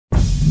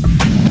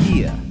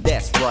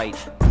right,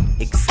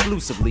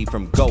 exclusively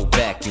from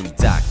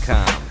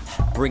GoVacuum.com.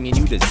 Bringing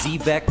you the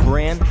ZVac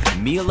brand,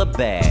 Miele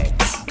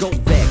Bags.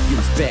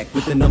 GoVacuum's back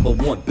with the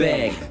 #1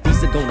 bag.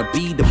 These are gonna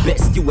be the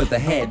best you ever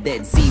had,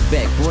 that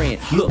ZVac brand.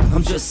 Look,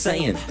 I'm just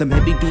saying, them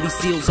heavy duty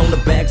seals on the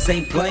bags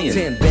ain't playing.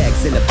 10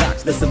 bags in a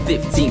box, less than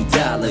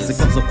 $15. It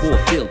comes with 4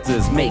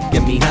 filters,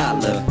 making me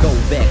holler.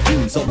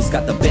 GoVacuum's always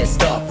got the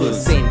best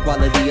offers. Same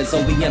quality as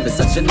OEM, is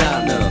such an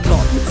honor.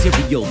 Cloth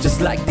material, just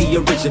like the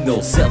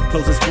original.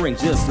 Self-closing spring,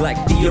 just like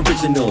the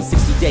original.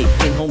 60-day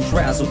in-home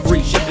trials with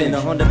free shipping.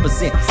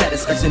 100%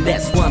 satisfaction,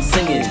 that's why I'm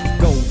singing.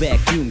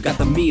 GoVacuum got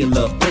the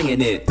Miele,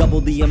 bringing it.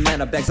 Double the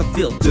amount of bags of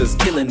filters,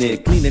 killing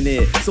it, cleaning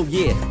it. So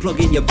yeah, plug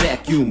in your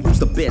vacuum. Who's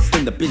the best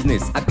in the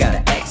business? I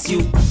gotta ask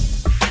you.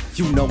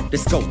 You know,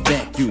 let's go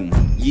vacuum.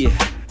 Yeah,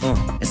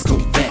 let's go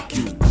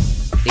vacuum.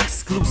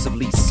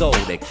 Exclusively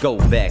sold at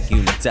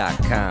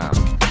GoVacuum.com.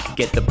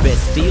 Get the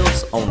best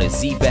deals on the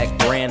ZVac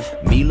brand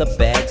Miele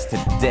Bags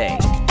today.